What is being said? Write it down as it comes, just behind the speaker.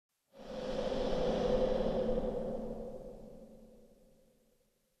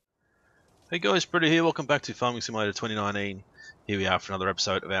Hey guys, Britta here. Welcome back to Farming Simulator 2019. Here we are for another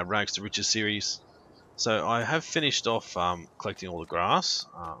episode of our Rags2Riches series. So I have finished off collecting all the grass.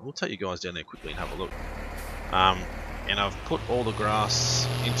 We'll take you guys down there quickly and have a look. And I've put all the grass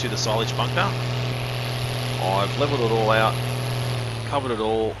into the silage bunker. I've leveled it all out, covered it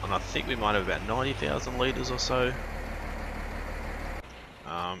all, and I think we might have about 90,000 litres or so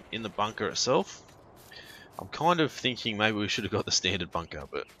in the bunker itself. I'm kind of thinking maybe we should have got the standard bunker,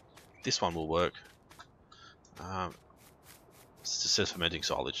 but this one will work. It just says fermenting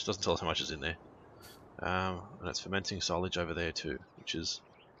silage. It doesn't tell us how much is in there. And it's fermenting silage over there too, which is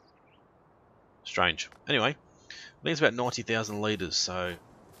strange. Anyway, I think it's about 90,000 litres, so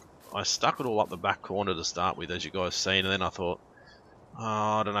I stuck it all up the back corner to start with, as you guys seen, and then I thought, oh,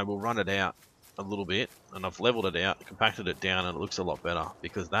 I don't know, we'll run it out a little bit, and I've leveled it out, compacted it down, and it looks a lot better,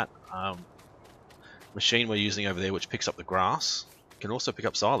 because that machine we're using over there, which picks up the grass, can also pick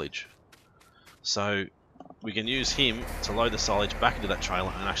up silage. So we can use him to load the silage back into that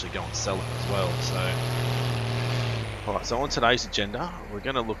trailer and actually go and sell it as well. So, alright, so on today's agenda, we're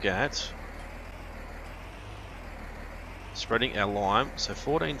going to look at spreading our lime. So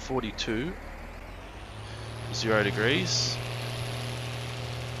 1442, 0 degrees.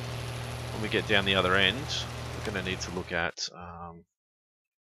 When we get down the other end, we're going to need to look at, let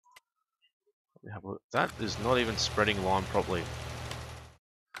me have a look. That is not even spreading lime properly.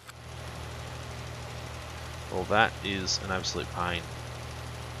 Well, that is an absolute pain.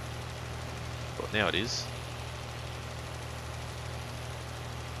 But now it is.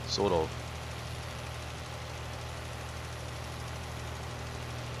 Sort of.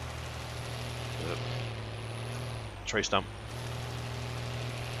 Tree stump.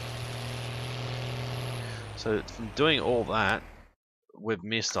 So from doing all that, we've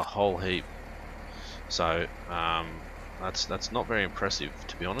missed a whole heap. So that's not very impressive,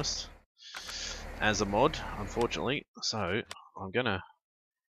 to be honest, as a mod, unfortunately. So I'm gonna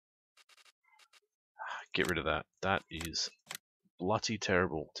get rid of that. That is bloody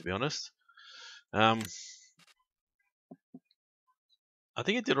terrible, to be honest. I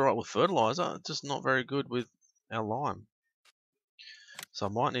think it did alright with fertilizer, just not very good with our lime. So I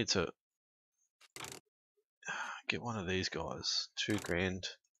might need to get one of these guys. 2 grand.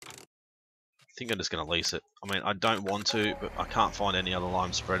 I think I'm just going to lease it. I mean, I don't want to, but I can't find any other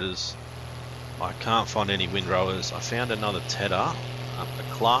lime spreaders. I can't find any windrowers. I found another tedder, a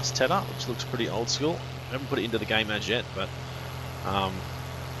class tedder, which looks pretty old school. I haven't put it into the game as yet, but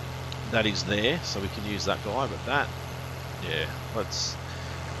that is there, so we can use that guy. But that, yeah, let's.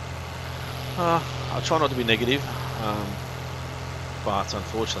 I'll try not to be negative, but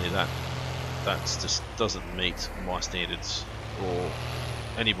unfortunately that just doesn't meet my standards or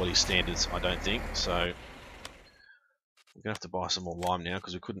anybody's standards, I don't think. So we're gonna have to buy some more lime now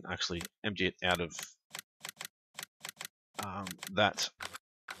because we couldn't actually empty it out of that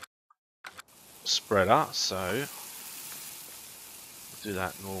spreader. So we'll do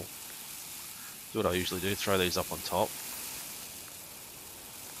that, and we'll do what I usually do: throw these up on top.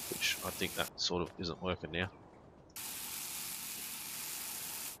 Which I think that sort of isn't working now.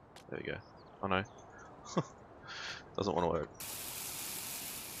 There we go. Oh no. Doesn't want to work.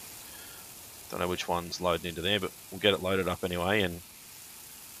 Don't know which one's loading into there, but we'll get it loaded up anyway and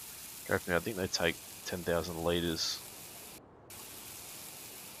go from there. I think they take 10,000 litres.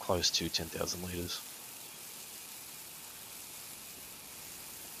 Close to 10,000 litres.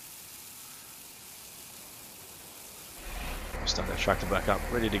 Start that tractor back up,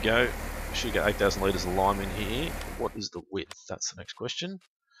 ready to go. We should get 8,000 litres of lime in here. What is the width? That's the next question.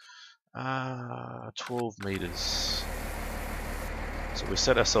 12 metres. So we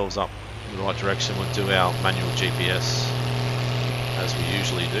set ourselves up in the right direction. We'll do our manual GPS as we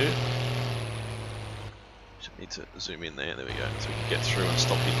usually do. Just need to zoom in there. There we go. So we can get through and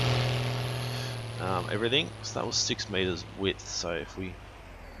stop hitting everything. So that was 6 metres width. So if we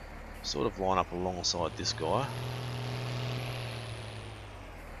sort of line up alongside this guy.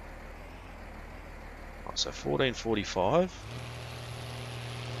 Right, so 1445.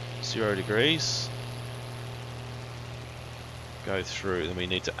 0 degrees. Go through, then we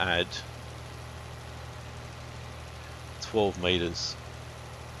need to add 12 metres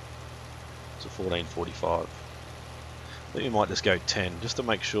to 1445. I think we might just go 10 just to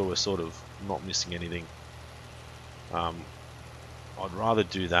make sure we're sort of not missing anything. I'd rather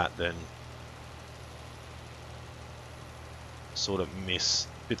do that than sort of miss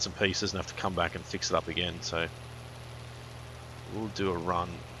bits and pieces and have to come back and fix it up again. So we'll do a run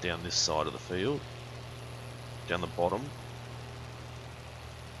down this side of the field, down the bottom.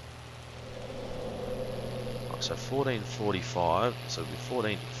 So 1445, so it'll be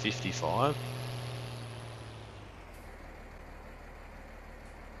 1455.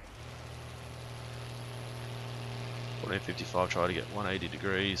 Try to get 180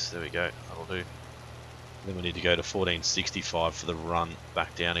 degrees. There we go. That'll do. Then we need to go to 1465 for the run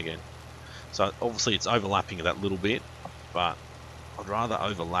back down again. So obviously it's overlapping that little bit, but I'd rather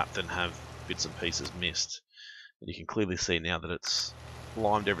overlap than have bits and pieces missed. And you can clearly see now that it's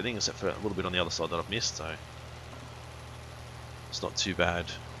limed everything except for a little bit on the other side that I've missed, so it's not too bad.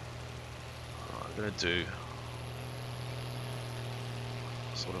 I'm going to do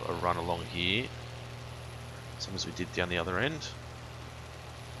sort of a run along here, same as we did down the other end.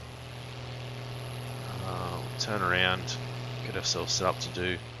 Turn around, get ourselves set up to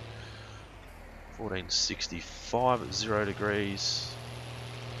do 1465 at 0 degrees.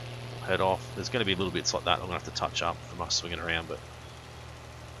 We'll head off. There's going to be little bits like that I'm going to have to touch up from us swinging around, but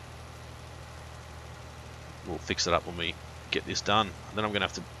we'll fix it up when we get this done. And then I'm going to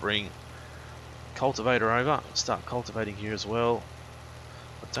have to bring cultivator over and start cultivating here as well.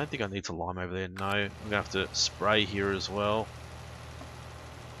 I don't think I need to lime over there, no. I'm going to have to spray here as well.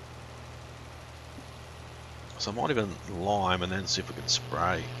 So I might even lime and then see if we can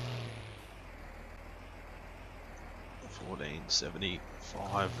spray.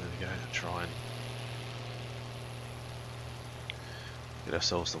 1475, there we go, try and get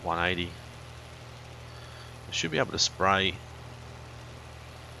ourselves to 180. We should be able to spray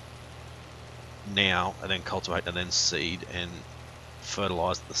now and then cultivate and then seed and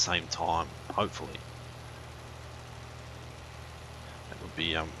fertilize at the same time, hopefully. That would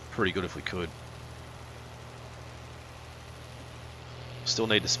be pretty good if we could. Still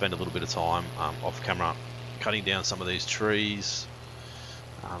need to spend a little bit of time off camera cutting down some of these trees,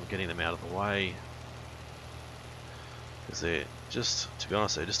 getting them out of the way, because they're just, to be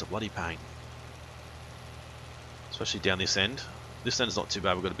honest, they're just a bloody pain, especially down this end. This end is not too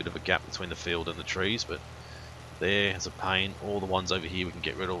bad, we've got a bit of a gap between the field and the trees, but there is a pain. All the ones over here we can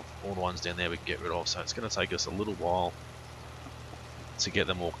get rid of, all the ones down there we can get rid of, so it's going to take us a little while to get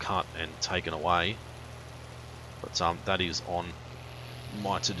them all cut and taken away, but that is on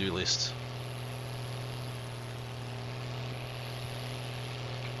my to-do list.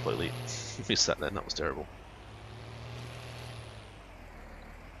 Completely missed that then, that was terrible.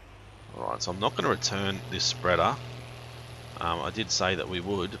 Alright, so I'm not going to return this spreader. I did say that we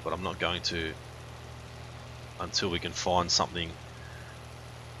would, but I'm not going to until we can find something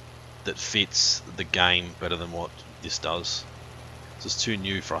that fits the game better than what this does. This is too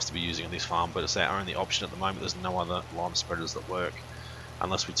new for us to be using on this farm, but it's our only option at the moment. There's no other lime spreaders that work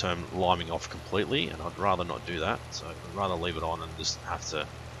unless we turn liming off completely, and I'd rather not do that, so I'd rather leave it on and just have to,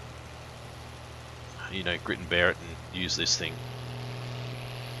 you know, grit and bear it and use this thing.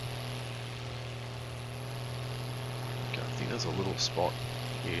 Okay, I think there's a little spot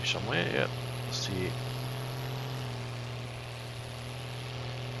here somewhere. Yep, just here.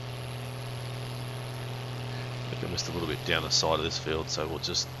 I think I missed a little bit down the side of this field, so we'll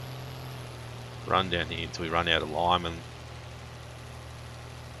just run down here until we run out of lime, and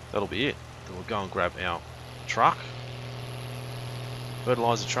that'll be it. Then we'll go and grab our truck,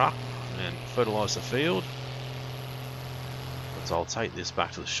 fertilise the truck, and fertilise the field. So I'll take this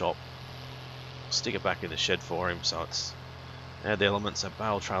back to the shop, stick it back in the shed for him, so it's add the elements. Our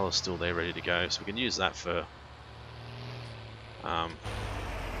bale trailer's still there ready to go, so we can use that for our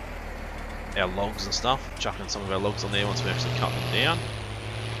logs and stuff, chucking some of our logs on there once we actually cut them down.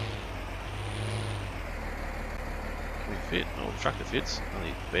 Can we fit? Oh, the tractor fits,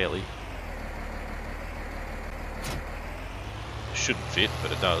 only barely. It shouldn't fit,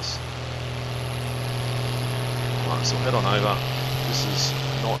 but it does. Right, so we'll head on over. This is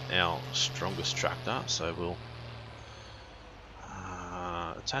not our strongest tractor, so we'll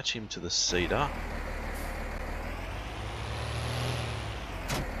attach him to the seeder.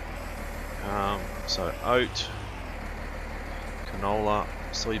 So oat, canola,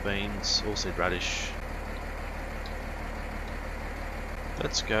 soybeans, oilseed radish.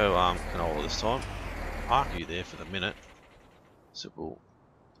 Let's go canola this time. Park you there for the minute. So we'll,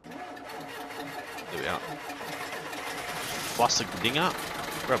 there we are. Plastic dinger.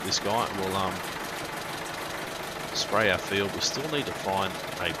 Grab this guy and we'll spray our field. We still need to find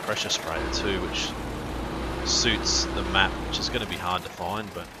a pressure sprayer too, which suits the map, which is going to be hard to find,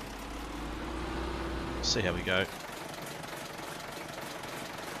 but see how we go.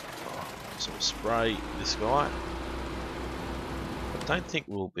 So we'll spray this guy. I don't think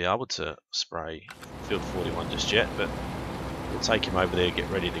we'll be able to spray field 41 just yet, but we'll take him over there, get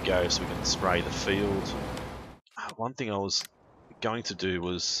ready to go so we can spray the field. One thing I was going to do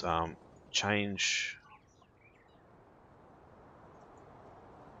was change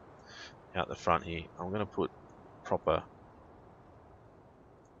out the front here. I'm going to put proper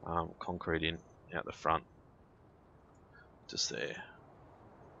concrete in out the front, just there.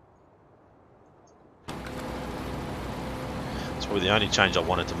 It's probably the only change I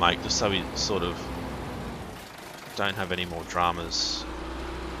wanted to make, just so we sort of don't have any more dramas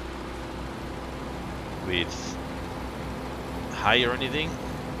with hay or anything,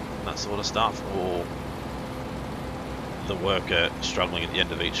 that sort of stuff, or the worker struggling at the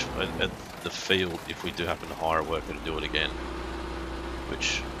end of each at the field if we do happen to hire a worker to do it again,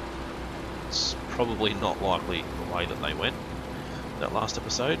 which is probably not likely the way that they went that last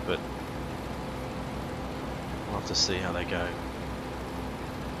episode, but we'll have to see how they go.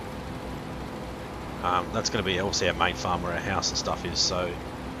 That's going to be obviously our main farm where our house and stuff is, so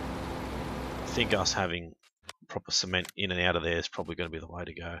I think us having proper cement in and out of there is probably going to be the way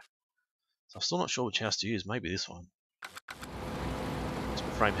to go. So I'm still not sure which house to use. Maybe this one. It's a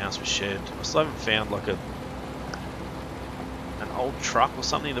frame house with shed. I still haven't found like an old truck or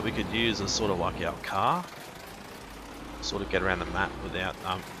something that we could use as sort of like our car. Sort of get around the map without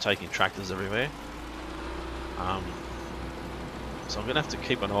taking tractors everywhere. So I'm going to have to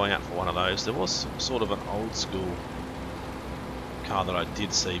keep an eye out for one of those. There was sort of an old school car that I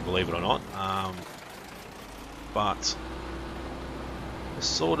did see, believe it or not. But I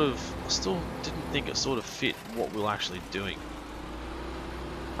still didn't think it sort of fit what we were actually doing.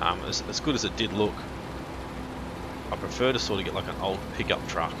 As good as it did look, I prefer to sort of get like an old pickup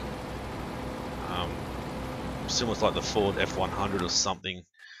truck, similar to like the Ford F100 or something.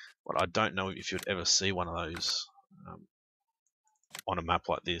 But I don't know if you'd ever see one of those on a map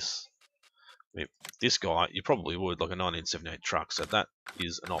like this. I mean, this guy, you probably would, like a 1978 truck, so that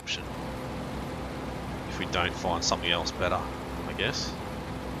is an option if we don't find something else better, I guess.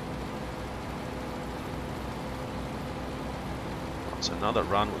 Right, so another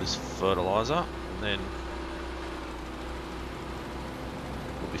run with this fertilizer, and then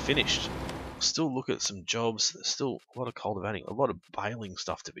we'll be finished. Still look at some jobs. There's still a lot of cultivating, a lot of baling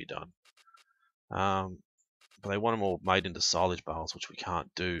stuff to be done. But they want them all made into silage bales, which we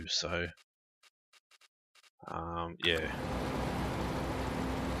can't do, so yeah.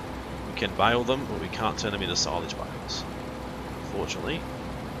 We can bale them, but we can't turn them into silage bales, unfortunately.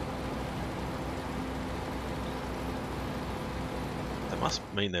 That must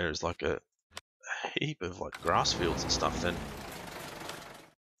mean there is like a heap of like grass fields and stuff then.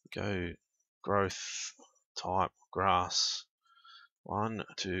 Go growth type grass. 1,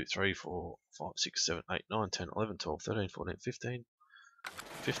 2, 3, 4, 5, 6, 7, 8, 9, 10, 11, 12, 13, 14, 15.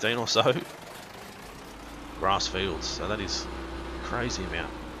 15 or so grass fields. So that is a crazy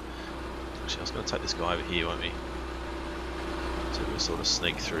amount. Actually, I was going to take this guy over here, won't we? So we'll sort of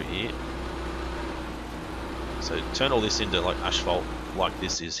sneak through here. So turn all this into like asphalt like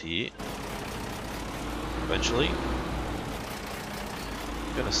this is here. Eventually.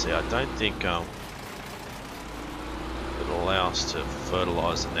 I'm going to see, I don't think it'll allow us to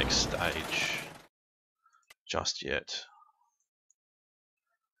fertilise the next stage just yet.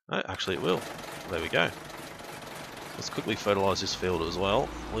 No, actually it will. There we go. Let's quickly fertilise this field as well.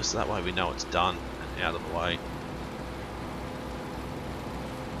 At least that way we know it's done and out of the way.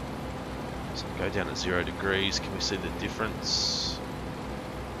 So go down at 0 degrees. Can we see the difference?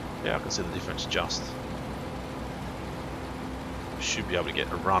 Yeah, I can see the difference just. We should be able to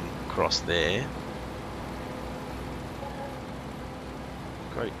get a run across there.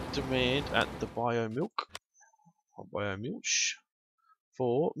 Great demand at the bio milk, or bio milch,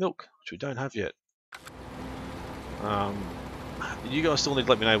 for milk, which we don't have yet. You guys still need to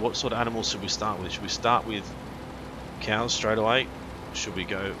let me know what sort of animals should we start with. Should we start with cows straight away? Should we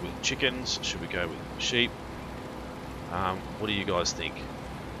go with chickens? Should we go with sheep? What do you guys think?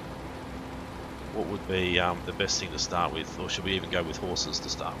 What would be the best thing to start with, or should we even go with horses to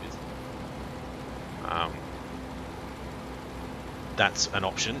start with? That's an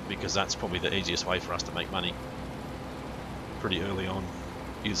option, because that's probably the easiest way for us to make money pretty early on,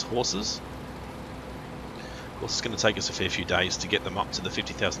 is horses. Of course, it's going to take us a fair few days to get them up to the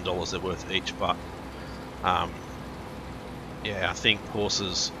 $50,000 they're worth each, but yeah, I think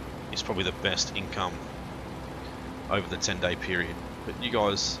horses is probably the best income over the 10-day period. But you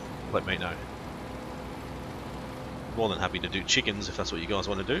guys let me know. More than happy to do chickens if that's what you guys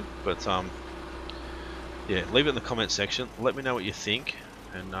want to do, but yeah, leave it in the comment section. Let me know what you think,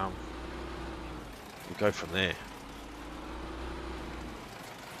 and we'll go from there.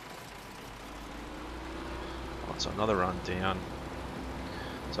 Right, so another run down.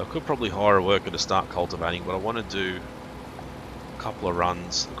 So I could probably hire a worker to start cultivating, but I want to do a couple of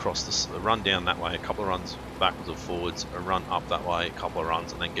runs across this, run down that way, a couple of runs backwards or forwards, a run up that way, a couple of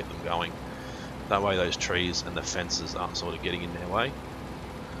runs, and then get them going. That way those trees and the fences aren't sort of getting in their way.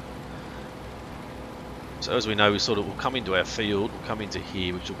 So as we know, we'll come into our field, we'll come into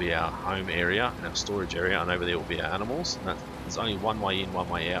here, which will be our home area and our storage area, and over there will be our animals. And there's only one way in, one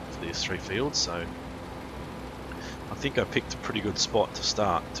way out for these 3 fields, so I think I picked a pretty good spot to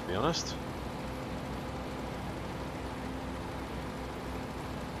start, to be honest.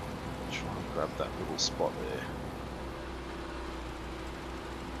 Try and grab that little spot there.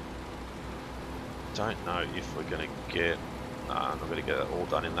 Don't know if we're going to get... I'm not going to get it all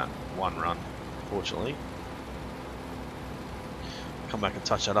done in that one run, unfortunately. Come back and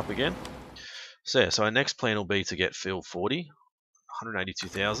touch that up again. So yeah, so our next plan will be to get field 40,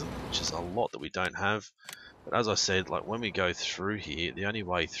 182,000, which is a lot that we don't have. But as I said, like when we go through here, the only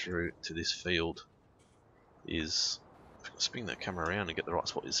way through to this field is, spin that camera around and get the right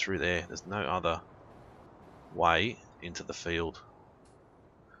spot, is through there. There's no other way into the field,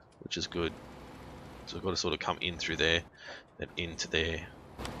 which is good. So we've got to sort of come in through there, then into there.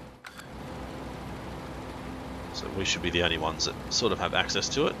 So we should be the only ones that sort of have access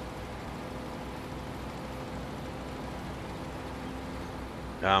to it.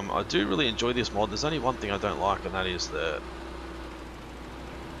 I do really enjoy this mod. There's only one thing I don't like, and that is the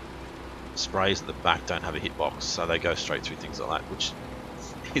sprays at the back don't have a hitbox, so they go straight through things like that, which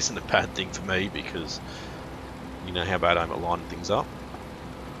isn't a bad thing for me because you know how bad I'm at lining things up.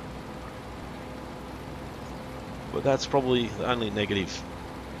 But that's probably the only negative.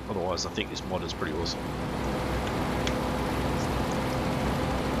 Otherwise, I think this mod is pretty awesome.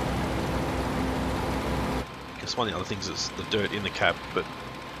 I guess one of the other things is the dirt in the cab, but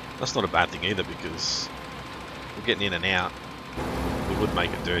that's not a bad thing either because we're getting in and out. We would make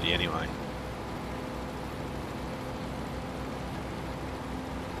it dirty anyway.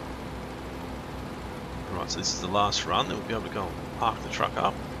 Right, so this is the last run. Then we'll be able to go and park the truck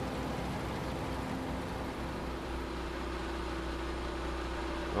up.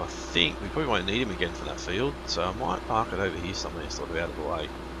 I think we probably won't need him again for that field, so I might park it over here somewhere, sort of out of the way.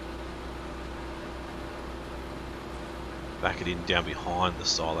 Back it in down behind the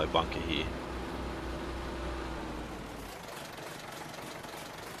silo bunker here.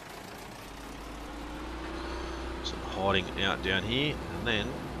 So hiding out down here, and then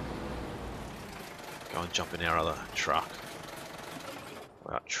go and jump in our other truck,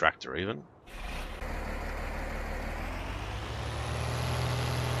 or our tractor even.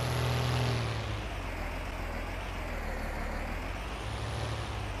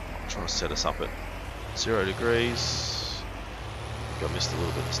 Trying to set us up at 0 degrees. I think I missed a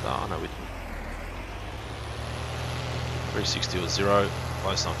little bit at the start. I know we didn't. 360 was 0,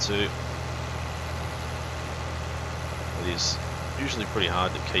 close enough to. It is usually pretty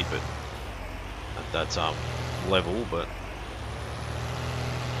hard to keep it at that level, but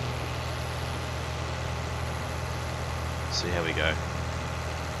see how we go.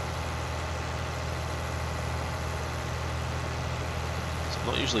 I'm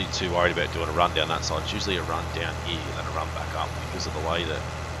not usually too worried about doing a run down that side. It's usually a run down here and then a run back up because of the way that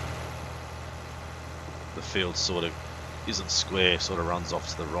the field sort of isn't square, sort of runs off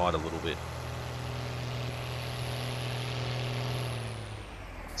to the right a little bit.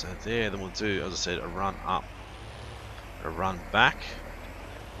 So there, then we'll do, as I said, a run up, a run back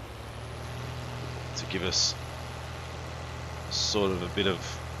to give us sort of a bit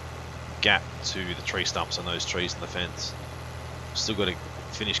of gap to the tree stumps on those trees and the fence. Still got to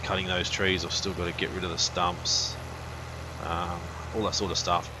finish cutting those trees. I've still got to get rid of the stumps, all that sort of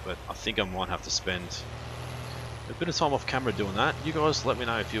stuff. But I think I might have to spend a bit of time off camera doing that. You guys let me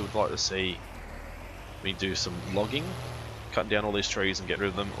know if you would like to see me do some logging, cutting down all these trees and get rid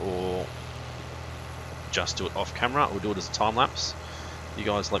of them, or just do it off camera, or do it as a time lapse. You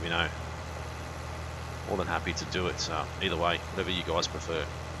guys let me know. More than happy to do it either way, whatever you guys prefer.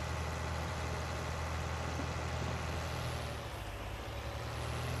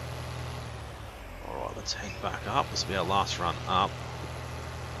 Let's head back up. This will be our last run up.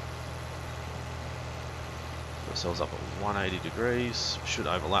 Put ourselves up at 180 degrees. Should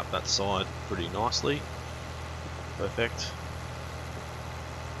overlap that side pretty nicely. Perfect.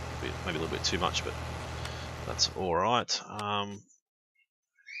 Maybe a little bit too much, but that's alright.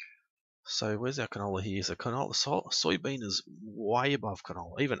 So where's our canola here? So canola, soybean is way above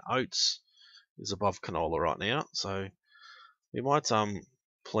canola. Even oats is above canola right now. So we might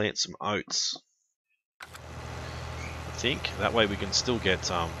plant some oats. I think that way we can still get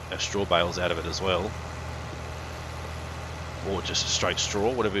our straw bales out of it as well, or just straight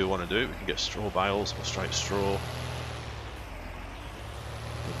straw, whatever we want to do. We can get straw bales or straight straw,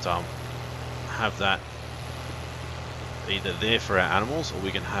 but have that either there for our animals, or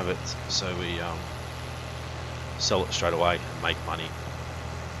we can have it so we sell it straight away and make money.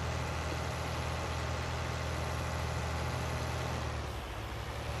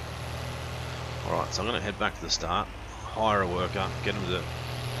 Alright, so I'm going to head back to the start, hire a worker, get them to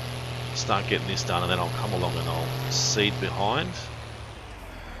start getting this done, and then I'll come along and I'll seed behind,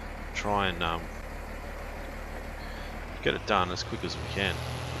 try and get it done as quick as we can.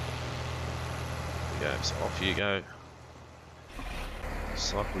 There we go, so off you go.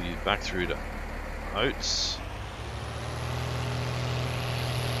 Cycle you back through to oats.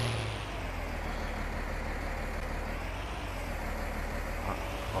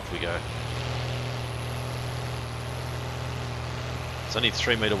 Off we go. It's only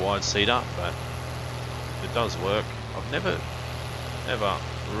 3 meter wide seeder, but it does work. I've never ever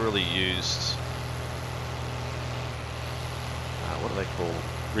really used what do they call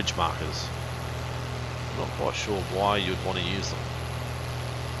ridge markers. I'm not quite sure why you'd want to use them.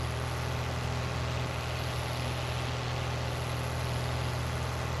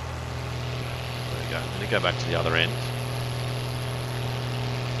 There we go. I'm going to go back to the other end.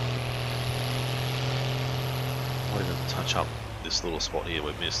 Might even touch up this little spot here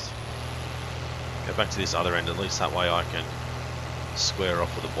we've missed. Go back to this other end, at least that way I can square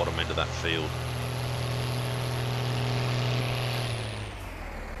off with the bottom end of that field.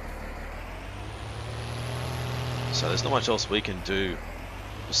 So there's not much else we can do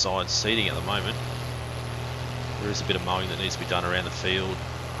besides seeding at the moment. There is a bit of mowing that needs to be done around the field.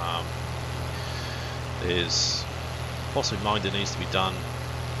 There's possibly mowing that needs to be done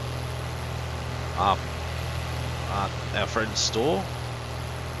up our friend's store,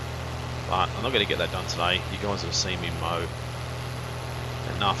 but I'm not going to get that done today. You guys have seen me mow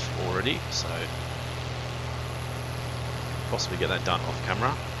enough already, so possibly get that done off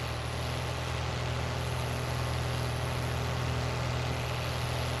camera.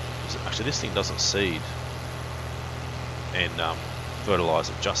 Actually, this thing doesn't seed and fertilise,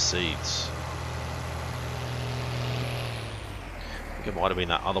 it just seeds. I think it might have been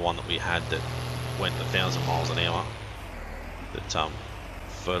that other one that we had that went 1,000 miles an hour that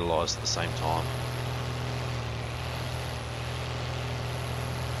fertilised at the same time.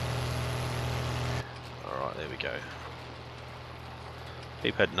 Alright, there we go.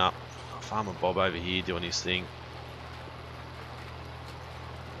 Keep heading up. Farmer Bob over here doing his thing.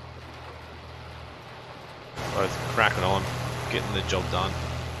 Both cracking on, getting the job done.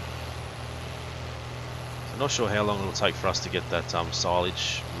 So not sure how long it'll take for us to get that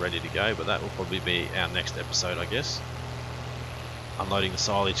silage ready to go, but that will probably be our next episode, I guess. Unloading the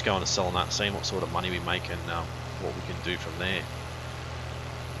silage, going to selling that, seeing what sort of money we make and what we can do from there.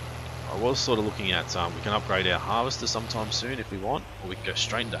 I was sort of looking at we can upgrade our harvester sometime soon if we want, or we can go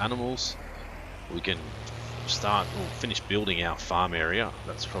straight into animals. Or we can start or finish building our farm area.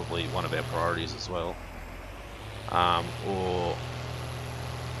 That's probably one of our priorities as well. Or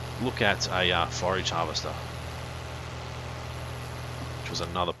look at a forage harvester, which was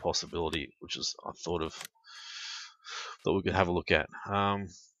another possibility, which is I thought that we could have a look at.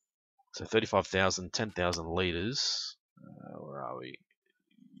 So 35,000, 10,000 litres. Where are we?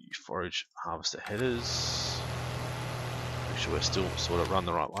 Forage harvester headers. Make sure we're still sort of run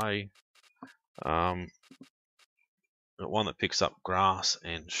the right way. Got one that picks up grass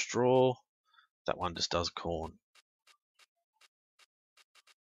and straw. That one just does corn.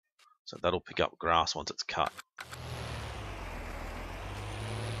 So that'll pick up grass once it's cut.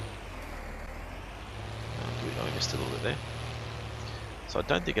 I missed a little bit there. So I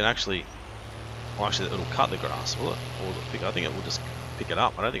don't think it actually, well actually it'll cut the grass, will it? Or I think it will just pick it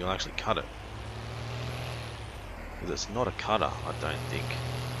up. I don't think it'll actually cut it. Because it's not a cutter, I don't think.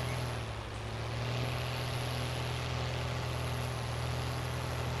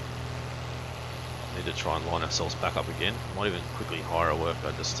 Need to try and line ourselves back up again. Might even quickly hire a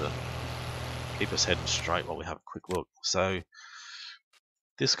worker just to keep us heading straight while we have a quick look. So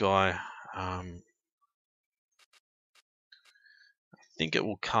this guy, I think it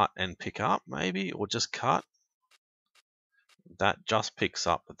will cut and pick up maybe, or just cut. That just picks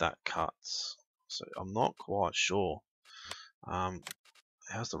up, but that cuts. So I'm not quite sure.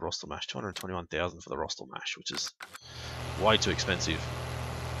 How's the rostel mash? 221,000 for the rostel mash, which is way too expensive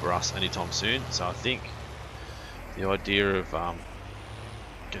for us anytime soon. So I think the idea of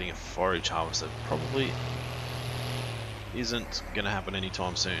getting a forage harvester probably isn't going to happen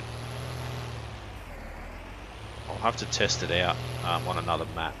anytime soon. I'll have to test it out on another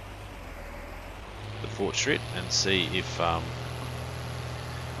map, the Fort Street, and see if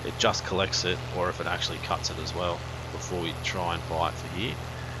it just collects it or if it actually cuts it as well before we try and buy it for here.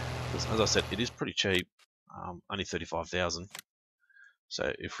 Because as I said, it is pretty cheap. only 35,000.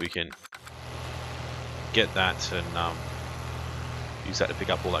 So if we can get that and use that to pick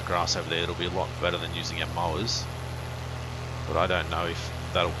up all that grass over there, it'll be a lot better than using our mowers. But I don't know if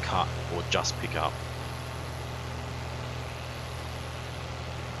that'll cut or just pick up.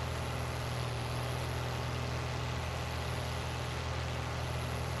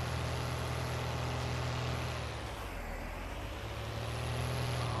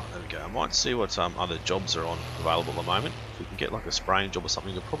 There we go. I might see what other jobs are on available at the moment. If we can get like a spraying job or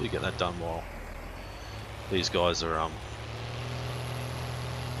something, we'll probably get that done while these guys are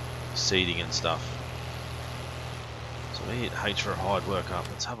seeding and stuff. So we hit H for a hide work up.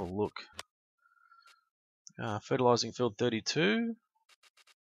 Let's have a look. Fertilizing field 32.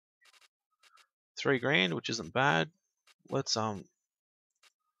 3 grand, which isn't bad. Let's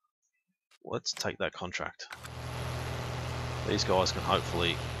take that contract. These guys can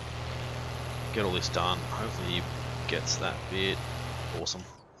hopefully get all this done. Hopefully he gets that bit. Awesome.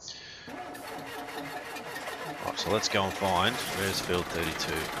 Right, so let's go and find, where's field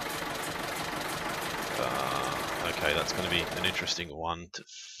 32? Okay, that's going to be an interesting one to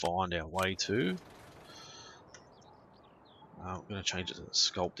find our way to. I'm going to change it to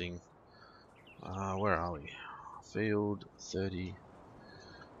sculpting. Where are we? Field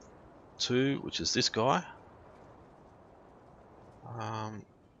 32, which is this guy.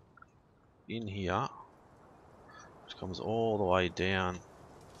 In here, which comes all the way down.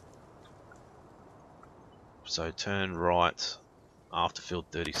 So turn right after field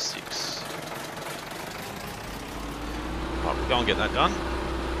 36. Right, we'll go and get that done.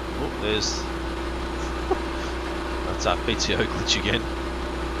 Oh, there's that's our PTO glitch again.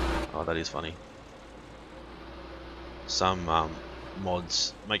 Oh, that is funny. Some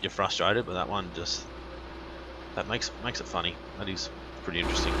mods make you frustrated, but that one just makes it funny. That is pretty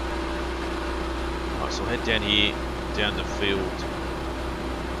interesting. Alright, so we'll head down here, down to field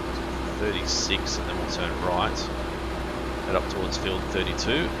 36, and then we'll turn right, head up towards field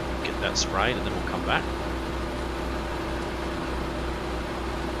 32, get that sprayed, and then we'll come back.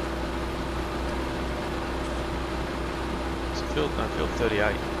 So field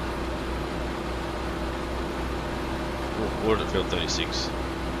 38. We're at field 36.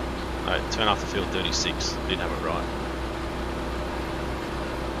 No, turn after field 36. Didn't have it right.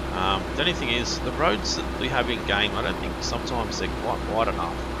 The only thing is, the roads that we have in game, I don't think sometimes they're quite wide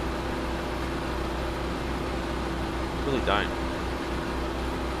enough. I really don't.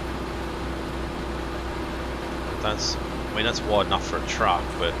 I mean, that's wide enough for a truck,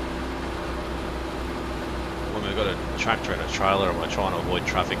 but when we've got a tractor and a trailer and we're trying to avoid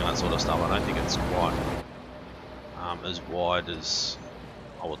traffic and that sort of stuff, I don't think it's quite as wide as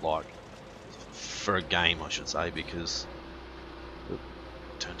I would like for a game, I should say, because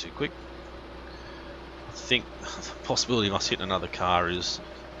turn too quick. I think the possibility of us hitting another car is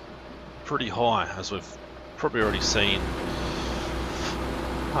pretty high, as we've probably already seen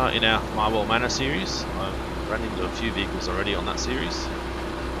in our Marble Manor series. I've run into a few vehicles already on that series.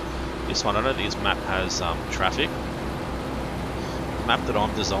 This one, I don't think this map has traffic. The map that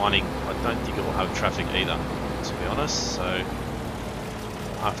I'm designing, I don't think it will have traffic either, to be honest, so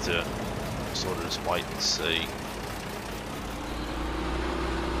I'll have to sort of just wait and see.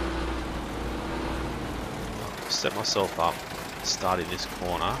 Set myself up, starting this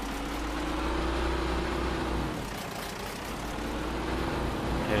corner.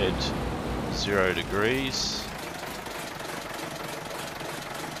 Head 0 degrees.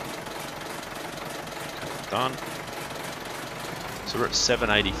 Okay, done. So we're at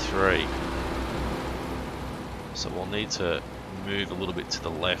 783. So we'll need to move a little bit to the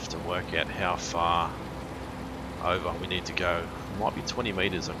left and work out how far over we need to go. It might be 20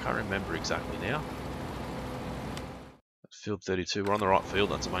 meters, I can't remember exactly now. Field 32, we're on the right field,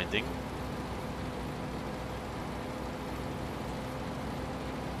 that's the main thing.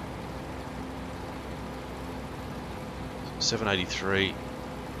 So 783.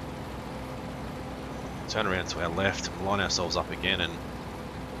 Turn around to our left, line ourselves up again, and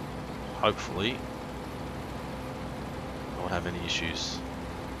hopefully not have any issues.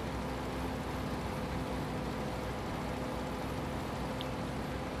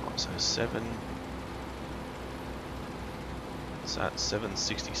 Right, so 7. It's at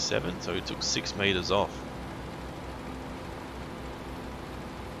 767, so we took 6 meters off.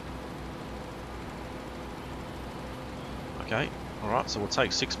 Okay, alright, so we'll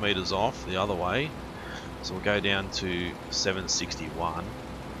take 6 meters off the other way. So we'll go down to 761.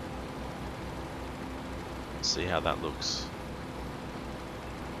 See how that looks.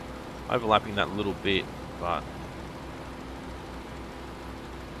 Overlapping that little bit, but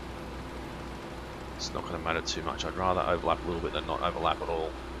It's not going to matter too much. I'd rather overlap a little bit than not overlap at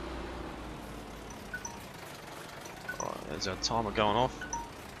all. Alright, there's our timer going off.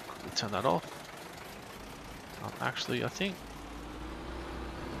 Quickly turn that off. Actually, I think...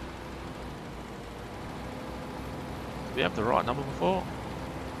 Did we have the right number before?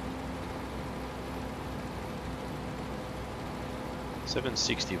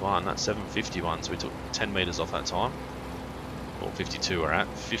 761, that's 751, so we took 10 meters off that time. Or 52 we're at,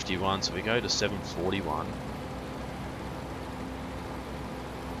 51, so we go to 741.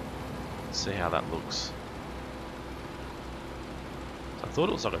 Let's see how that looks. So I thought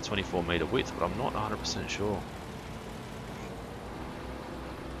it was like a 24 meter width, but I'm not 100% sure.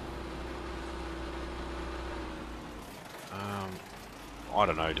 I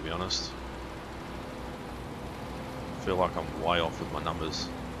don't know, to be honest. I feel like I'm way off with my numbers.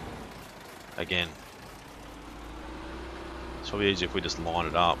 Again. It's probably easier if we just line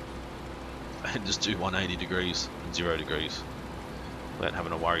it up and just do 180 degrees and 0 degrees without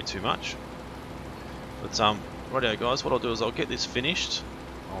having to worry too much. But rightio guys, what I'll do is I'll get this finished.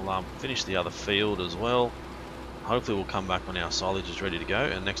 I'll finish the other field as well. Hopefully we'll come back when our silage is ready to go,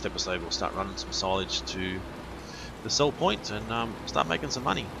 and next episode we'll start running some silage to the sell point and start making some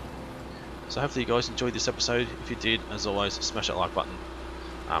money. So hopefully you guys enjoyed this episode. If you did, as always, smash that like button.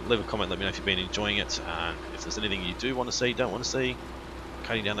 Leave a comment, let me know if you've been enjoying it, and if there's anything you do want to see, don't want to see,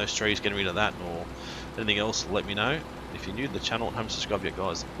 cutting down those trees, getting rid of that, or anything else, let me know. If you're new to the channel and haven't subscribed yet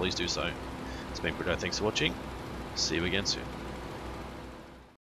guys, please do so. It's been Obutto, thanks for watching, see you again soon.